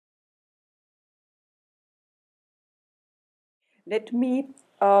Let me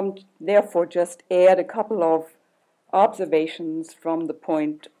therefore just add a couple of observations from the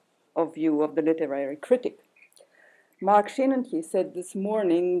point of view of the literary critic. Mark Shenenke said this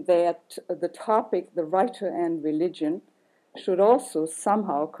morning that the topic, the writer and religion, should also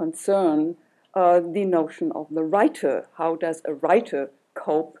somehow concern the notion of the writer. How does a writer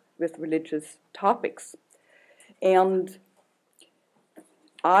cope with religious topics? And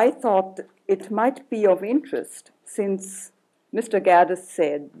I thought it might be of interest, since Mr. Gaddis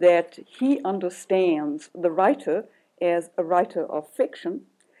said that he understands the writer as a writer of fiction,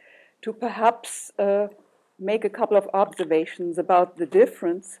 to perhaps make a couple of observations about the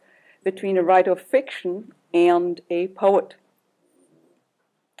difference between a writer of fiction and a poet.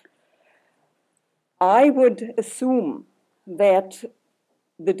 I would assume that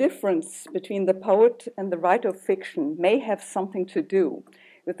the difference between the poet and the writer of fiction may have something to do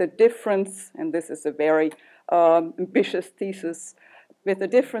with the difference, and this is a very ambitious thesis, with the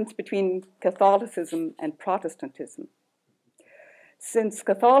difference between Catholicism and Protestantism. Since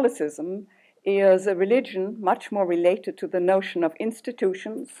Catholicism is a religion much more related to the notion of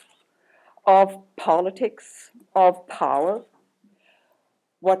institutions, of politics, of power,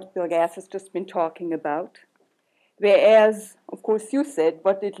 what Bill Gass has just been talking about. Whereas, of course, you said,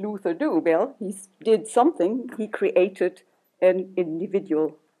 what did Luther do? Well, he did something. He created an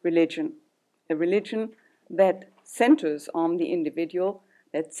individual religion, a religion that centers on the individual,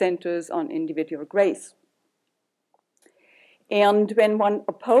 that centers on individual grace. And when one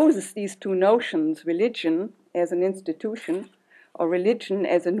opposes these two notions, religion as an institution or religion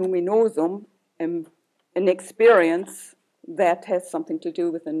as a numinosum, an experience that has something to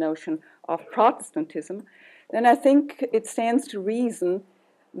do with the notion of Protestantism, then I think it stands to reason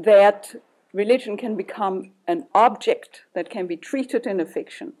that religion can become an object that can be treated in a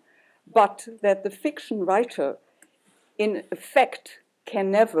fiction, but that the fiction writer, in effect,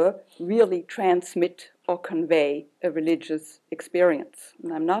 can never really transmit or convey a religious experience.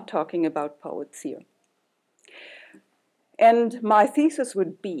 And I'm not talking about poets here. And my thesis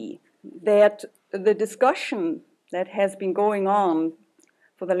would be that the discussion that has been going on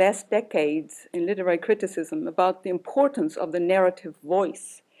for the last decades in literary criticism about the importance of the narrative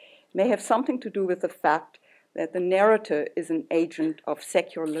voice may have something to do with the fact that the narrator is an agent of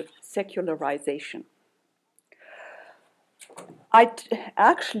secularization. I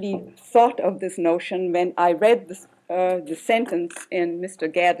actually thought of this notion when I read the sentence in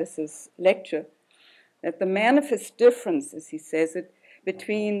Mr. Gaddis's lecture, that the manifest difference, as he says it,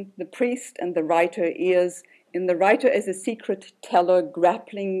 between the priest and the writer is in the writer as a secret teller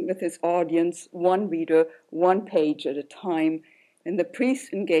grappling with his audience, one reader, one page at a time, and the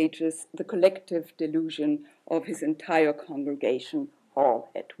priest engages the collective delusion of his entire congregation all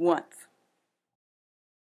at once.